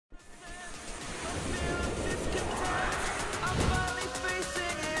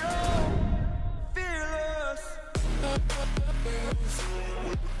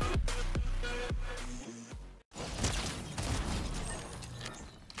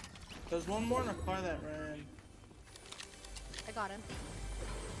There's one more in a car that ran. I got him.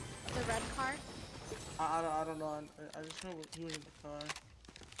 The red car? I don't know. I just know he was in the car.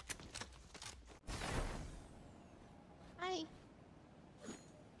 Hi.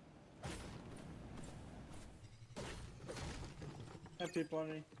 Have people on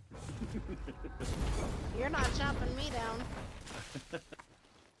me. You're not chopping me down.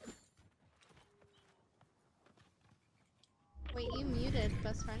 Wait, you muted,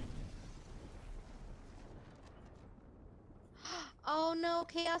 best friend. Oh no,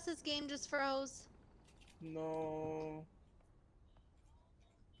 Chaos's game just froze. No.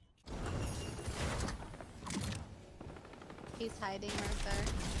 He's hiding right there.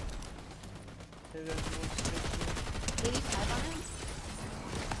 Hey, there's 160. 85 on him?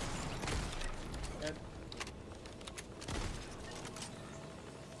 Dead.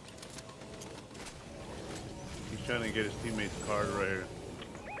 He's trying to get his teammate's card right here.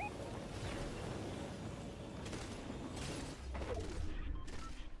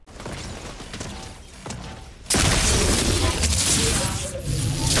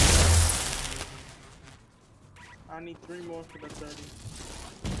 I need 3 more for the 30.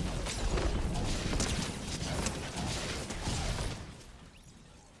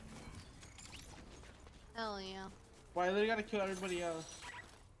 Hell yeah. Well, I literally gotta kill everybody else.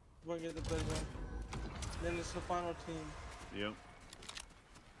 We're gonna get the third one. Then it's the final team. Yep.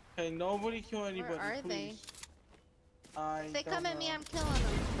 Okay, nobody kill anybody, Where are please. If they come at me, I'm killing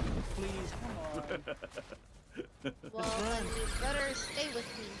them. Please, come on. Well, then you better stay with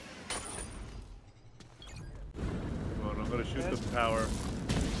me. Well, I'm gonna shoot the power.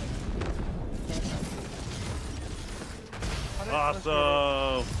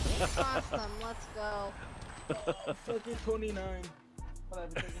 Awesome! Awesome, let's go. Fucking 29.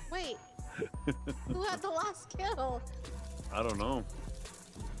 Whatever. Wait, who had the last kill? I don't know.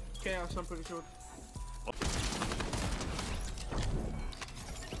 Chaos, I'm pretty sure.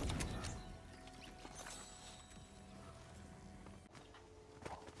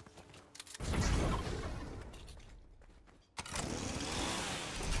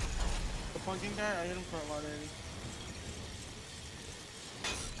 The pumpkin guy, I hit him for a lot already.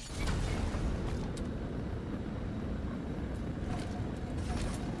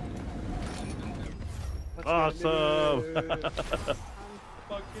 Awesome!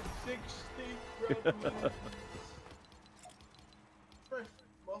 Fucking 60 minutes.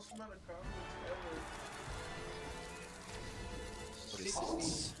 Most amount of comments ever.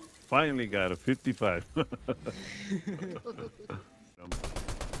 Finally got a 55.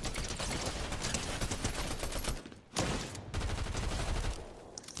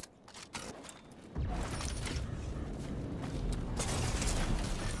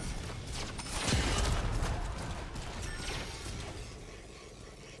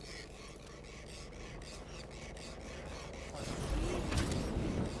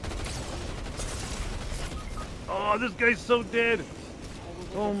 Oh, this guy's so dead.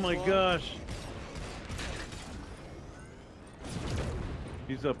 Oh my gosh.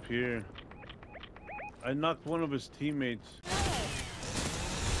 He's up here. I knocked one of his teammates.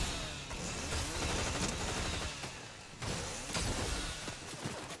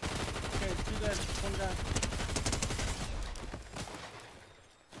 Okay, 2 dead, 1 guy.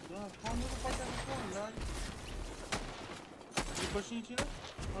 Dog, how many fuck that phone, dog? You pushing Cheetah?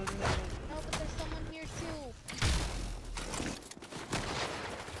 Or is it not? No, but there's someone here too.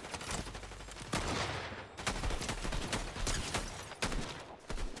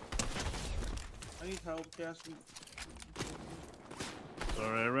 I need help, Cass.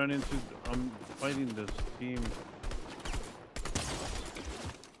 Sorry, I ran into. I'm fighting this team.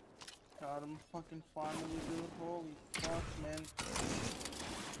 God, I'm fucking finally, dude. Holy fuck, man.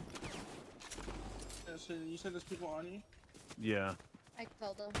 So you said there's people on you? Yeah. I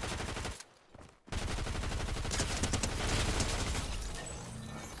killed him.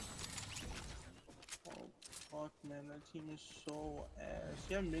 Oh fuck, man, that team is so ass.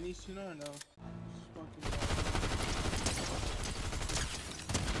 You have minis, you know, or no? It's fucking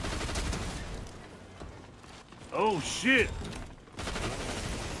Oh shit!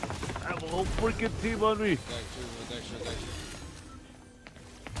 I have a whole freaking team on me. Got you.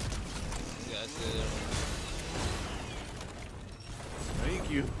 Yeah, I see it. Thank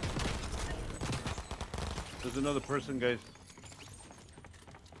you. There's another person, guys.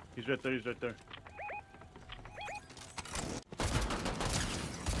 He's right there. He's right there.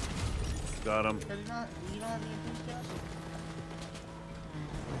 Got him. You don't have any enthusiasm?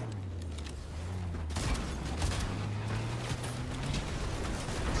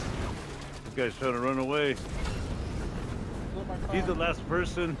 This guy's trying to run away. He's the last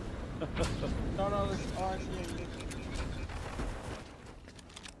person. No, this. Oh, I see you.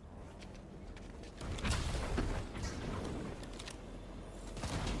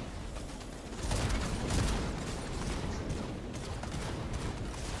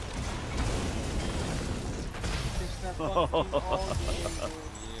 It's that fucking all game, dude.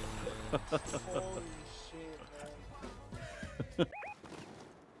 Holy shit, man.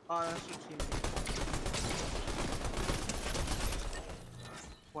 Oh, that's your teammate.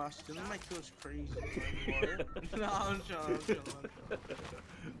 Wow, stealing my kill is crazy. Like, no, I'm chilling.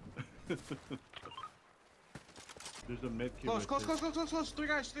 There's a med kit. Close. Three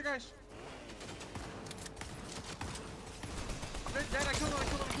guys. Dead, I killed him.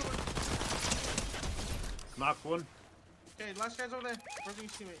 Knocked one. Okay, last guy's over there. Working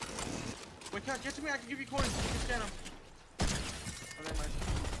his teammate. Wait, get to me, I can give you coins. You can scan him. Oh, never mind.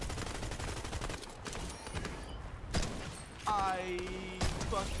 I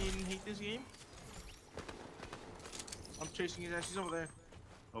fucking hate this game. I'm chasing his ass. He's over there.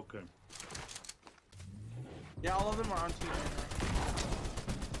 Okay. Yeah, all of them are on team.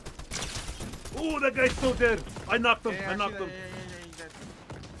 Oh, that guy's so dead. I knocked him. Yeah, I knocked him. Yeah, he's dead.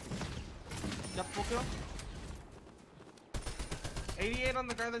 Got full kill. 88 on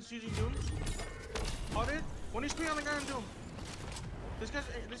the guy that's using Doom. Caught it. 1 HP on the guy on Doom. This guy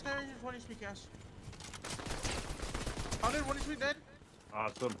right here is 1 HP cast. Caught it. 1 HP dead.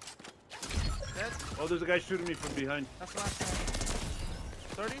 Awesome. Dead. Oh, there's a guy shooting me from behind. That's the last guy.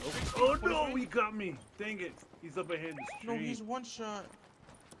 30. 60, Oh 43. no, he got me. Dang it. He's up ahead in the street. No, he's one shot.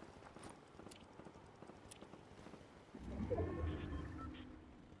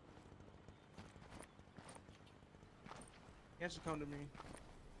 He has to come to me.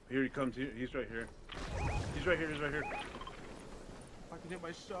 Here he comes. He's right here. He's right here. If I can hit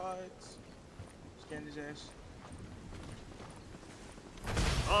my shots. Scan his ass.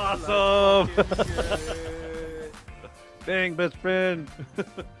 Awesome. Good. Dang, best friend.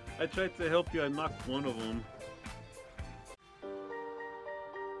 I tried to help you. I knocked one of them.